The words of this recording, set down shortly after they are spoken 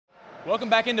Welcome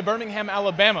back into Birmingham,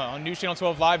 Alabama on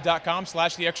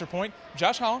NewsChannel12Live.com/The Extra Point.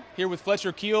 Josh Hall here with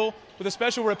Fletcher Keel with a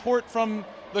special report from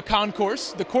the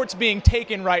concourse. The court's being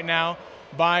taken right now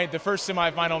by the first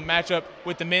semifinal matchup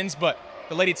with the men's, but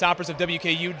the Lady Toppers of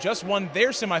WKU just won their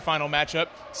semifinal matchup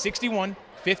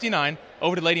 61-59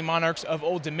 over the Lady Monarchs of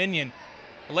Old Dominion.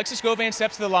 Alexis Govan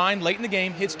steps to the line late in the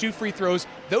game, hits 2 free throws.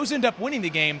 Those end up winning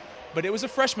the game, but it was a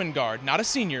freshman guard, not a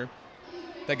senior,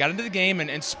 that got into the game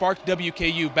and sparked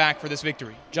WKU back for this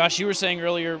victory. Josh, you were saying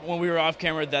earlier when we were off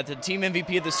camera that the team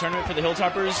MVP of this tournament for the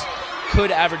Hilltoppers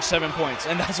could average 7 points,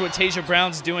 and that's what Tasia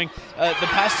Brown's doing. The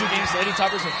past 2 games, the Lady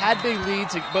Toppers have had big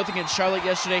leads, both against Charlotte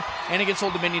yesterday and against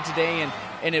Old Dominion today,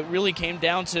 and it really came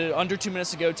down to under 2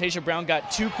 minutes ago. Tasia Brown got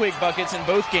 2 quick buckets in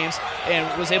both games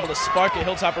and was able to spark a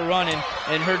Hilltopper run,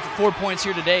 and her 4 points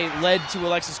here today led to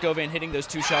Alexis Govan hitting those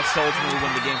 2 shots to ultimately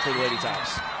win the game for the Lady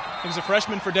Tops. He was a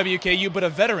freshman for WKU, but a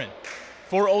veteran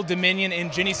for Old Dominion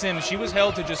in Jenny Sims. She was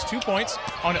held to just 2 points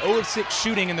on 0 of 6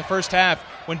 shooting in the first half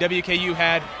when WKU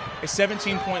had a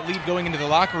 17-point lead going into the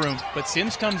locker room. But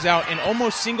Sims comes out and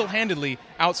almost single-handedly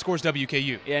outscores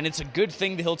WKU. Yeah, and it's a good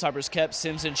thing the Hilltoppers kept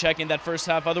Sims in check in that first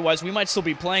half. Otherwise, we might still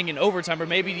be playing in overtime or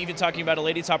maybe even talking about a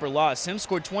Lady Topper loss. Sims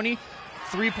scored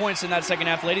 23 points in that second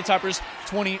half. Lady Toppers,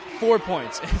 24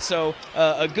 points. So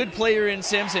a good player in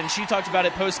Sims, and she talked about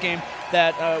it post-game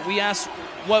that we asked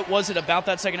what was it about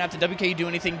that second half. Did WKU do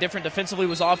anything different defensively?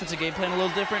 Was offensive game plan a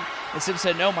little different? And Sims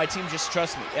said, no, my team just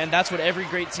trusts me. And that's what every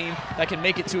great team that can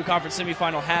make it to a conference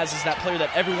semifinal has, is that player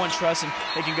that everyone trusts and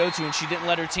they can go to. And she didn't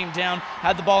let her team down,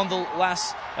 had the ball in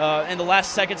the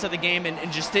last seconds of the game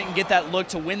and just didn't get that look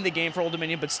to win the game for Old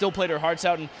Dominion, but still played her hearts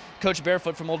out. And Coach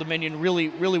Barefoot from Old Dominion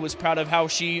really was proud of how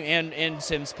she and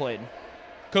Sims played.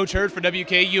 Coach Hurd for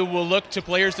WKU will look to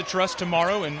players to trust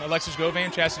tomorrow, and Alexis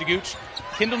Govan, Chastity Gooch,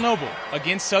 Kendall Noble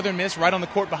against Southern Miss right on the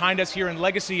court behind us here in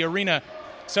Legacy Arena.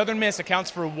 Southern Miss accounts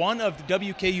for one of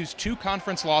WKU's 2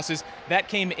 conference losses that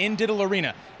came in Diddle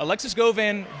Arena. Alexis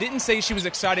Govan didn't say she was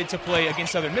excited to play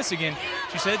against Southern Miss again.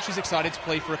 She said she's excited to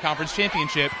play for a conference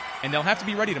championship, and they'll have to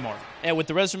be ready tomorrow. And with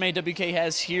the resume WK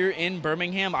has here in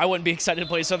Birmingham, I wouldn't be excited to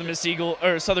play Southern Miss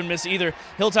either.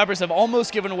 Hilltoppers have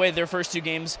almost given away their first 2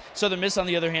 games. Southern Miss, on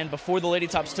the other hand, before the Lady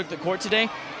Tops took the court today,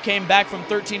 came back from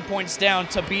 13 points down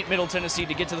to beat Middle Tennessee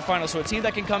to get to the final. So a team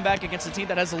that can come back against a team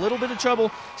that has a little bit of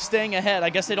trouble staying ahead. I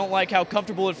guess they don't like how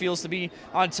comfortable it feels to be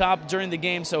on top during the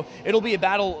game. So it'll be a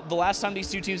battle. The last time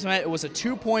these 2 teams met, it was a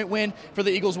 2-point win for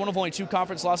the Eagles, one of only 2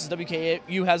 conference losses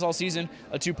WKU has all season.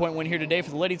 A 2-point win here today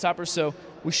for the Lady Toppers. So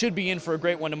we should be in for a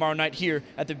great one tomorrow night here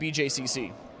at the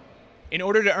BJCC. In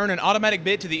order to earn an automatic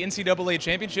bid to the NCAA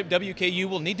championship, WKU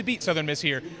will need to beat Southern Miss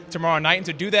here tomorrow night. And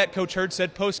to do that, Coach Hurd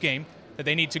said post-game that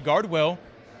they need to guard well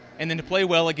and then to play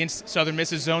well against Southern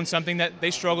Miss's zone, something that they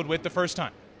struggled with the first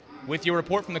time. With your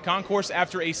report from the concourse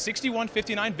after a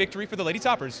 61-59 victory for the Lady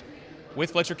Toppers,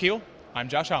 with Fletcher Keel, I'm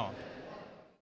Josh Holland.